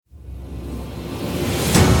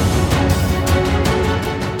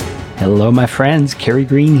Hello, my friends. Kerry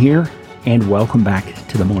Green here, and welcome back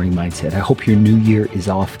to the Morning Mindset. I hope your new year is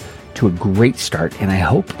off to a great start, and I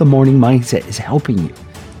hope the Morning Mindset is helping you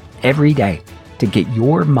every day to get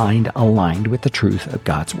your mind aligned with the truth of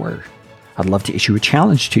God's Word. I'd love to issue a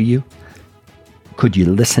challenge to you. Could you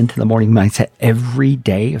listen to the Morning Mindset every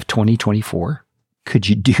day of 2024? Could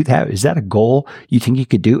you do that? Is that a goal you think you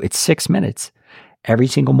could do? It's 6 minutes every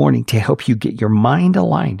single morning to help you get your mind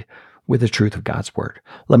aligned with the truth of God's Word.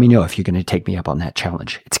 Let me know if you're going to take me up on that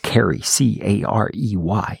challenge. It's Kerry,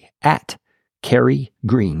 C-A-R-E-Y, at Kerry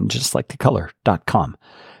Green, just like the color.com.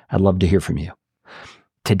 I'd love to hear from you.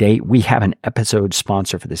 Today, we have an episode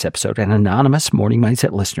sponsor for this episode, an anonymous Morning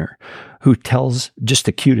Mindset listener who tells just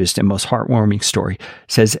the cutest and most heartwarming story.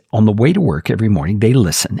 Says on the way to work every morning, they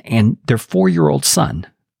listen, and their 4-year-old son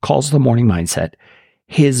calls the Morning Mindset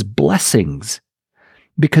his blessings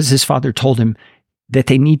because his father told him that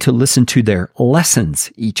they need to listen to their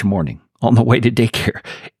lessons each morning on the way to daycare.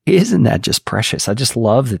 Isn't that just precious? I just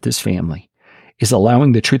love that this family is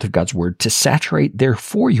allowing the truth of God's Word to saturate their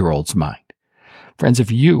 4-year-old's mind. Friends, if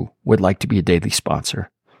you would like to be a daily sponsor,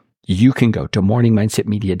 you can go to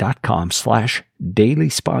morningmindsetmedia.com/daily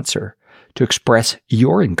sponsor to express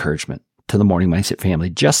your encouragement to the Morning Mindset family,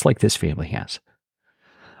 just like this family has.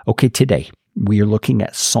 Okay, today we are looking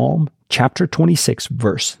at Psalm chapter 26,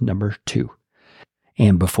 verse number 2.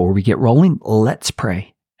 And before we get rolling, let's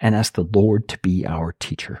pray and ask the Lord to be our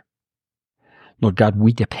teacher. Lord God,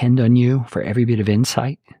 we depend on you for every bit of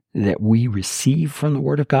insight that we receive from the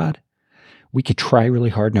Word of God. We could try really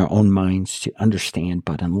hard in our own minds to understand,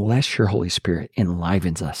 but unless your Holy Spirit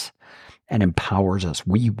enlivens us and empowers us,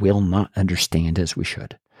 we will not understand as we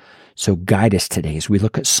should. So guide us today as we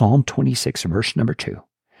look at Psalm 26, verse number 2.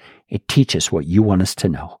 It teaches what you want us to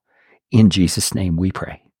know. In Jesus' name we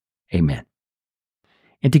pray. Amen.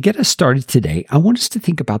 And to get us started today, I want us to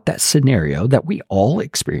think about that scenario that we all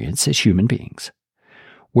experience as human beings,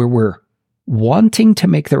 where we're wanting to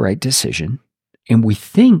make the right decision, and we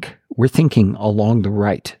think we're thinking along the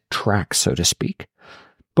right track, so to speak,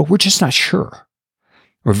 but we're just not sure.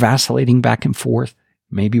 We're vacillating back and forth.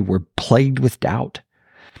 Maybe we're plagued with doubt.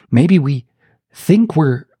 Maybe we think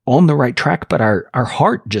we're on the right track, but our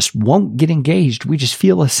heart just won't get engaged. We just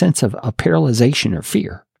feel a sense of a paralyzation or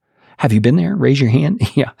fear. Have you been there? Raise your hand.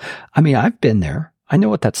 Yeah. I've been there. I know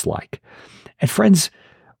what that's like. And friends,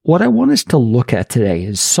 what I want us to look at today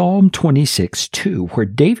is Psalm 26, 2, where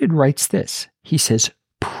David writes this. He says,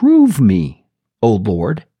 "Prove me, O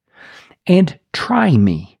Lord, and try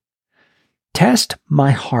me. Test my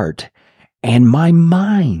heart and my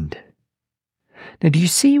mind." Now, do you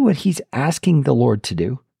see what he's asking the Lord to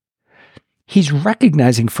do? He's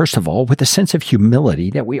recognizing, first of all, with a sense of humility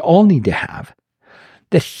that we all need to have,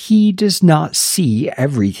 that he does not see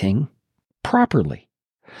everything properly.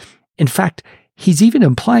 In fact, he's even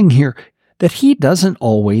implying here that he doesn't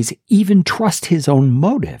always even trust his own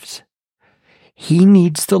motives. He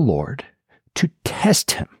needs the Lord to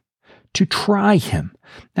test him, to try him.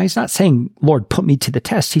 Now, he's not saying, "Lord, put me to the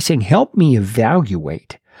test." He's saying, "Help me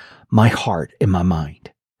evaluate my heart and my mind.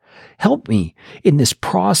 Help me in this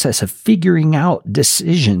process of figuring out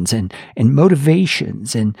decisions and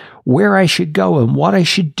motivations and where I should go and what I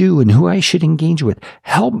should do and who I should engage with.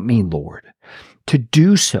 Help me, Lord, to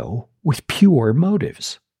do so with pure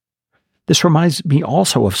motives." This reminds me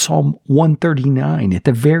also of Psalm 139 at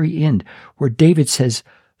the very end, where David says,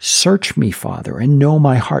 "Search me, Father, and know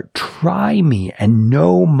my heart. Try me and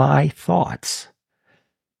know my thoughts.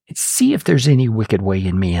 And see if there's any wicked way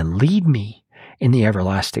in me and lead me in the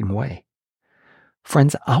everlasting way."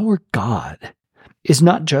 Friends, our God is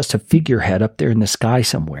not just a figurehead up there in the sky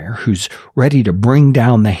somewhere who's ready to bring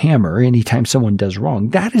down the hammer anytime someone does wrong.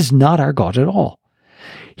 That is not our God at all.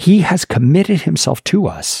 He has committed himself to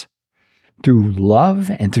us through love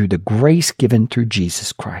and through the grace given through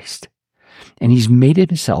Jesus Christ. And he's made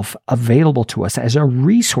himself available to us as a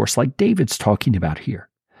resource like David's talking about here,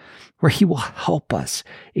 where he will help us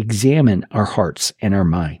examine our hearts and our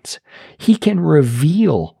minds. He can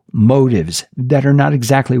reveal motives that are not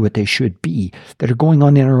exactly what they should be, that are going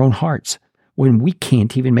on in our own hearts, when we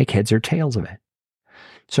can't even make heads or tails of it.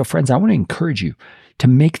 So friends, I want to encourage you to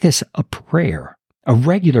make this a prayer, a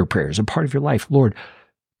regular prayer as a part of your life. Lord,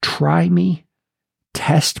 try me,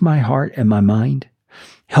 test my heart and my mind.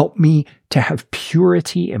 Help me to have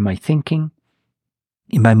purity in my thinking,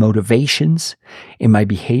 in my motivations, in my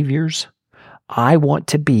behaviors. I want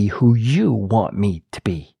to be who you want me to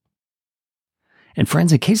be. And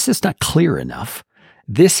friends, in case that's not clear enough,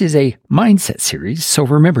 this is a mindset series. So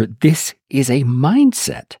remember, this is a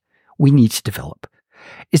mindset we need to develop,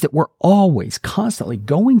 is that we're always constantly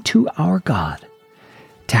going to our God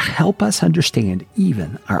to help us understand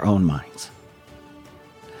even our own minds.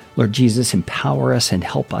 Lord Jesus, empower us and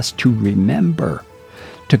help us to remember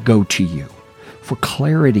to go to you for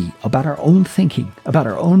clarity about our own thinking, about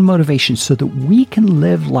our own motivations, so that we can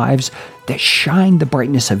live lives that shine the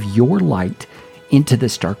brightness of your light into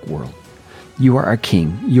this dark world. You are our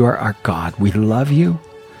King. You are our God. We love you.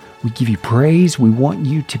 We give you praise. We want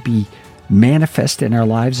you to be manifest in our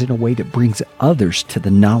lives in a way that brings others to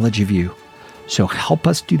the knowledge of you. So help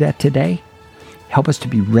us do that today. Help us to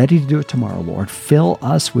be ready to do it tomorrow, Lord. Fill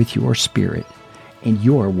us with your Spirit and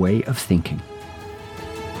your way of thinking.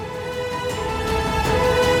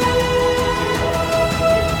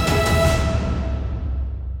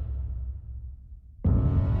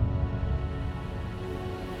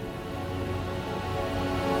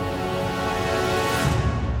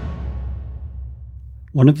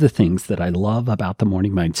 One of the things that I love about the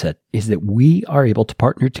Morning Mindset is that we are able to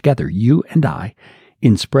partner together, you and I,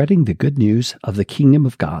 in spreading the good news of the kingdom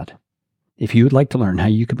of God. If you would like to learn how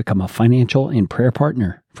you can become a financial and prayer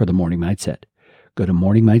partner for the Morning Mindset, go to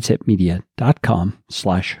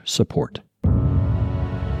morningmindsetmedia.com/support.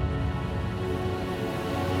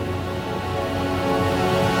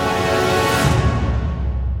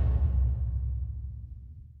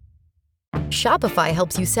 Shopify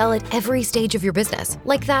helps you sell at every stage of your business.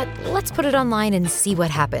 Like that, let's put it online and see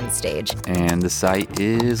what happens stage. And the site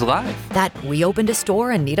is live. That we opened a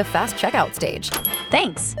store and need a fast checkout stage.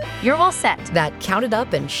 Thanks. You're all set. That count it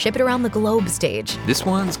up and ship it around the globe stage. This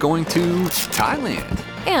one's going to Thailand.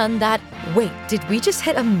 And that, wait, did we just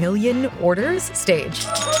hit 1 million orders stage?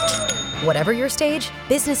 Whatever your stage,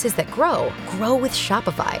 businesses that grow with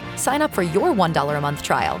Shopify. Sign up for your $1 a month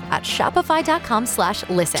trial at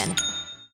shopify.com/listen.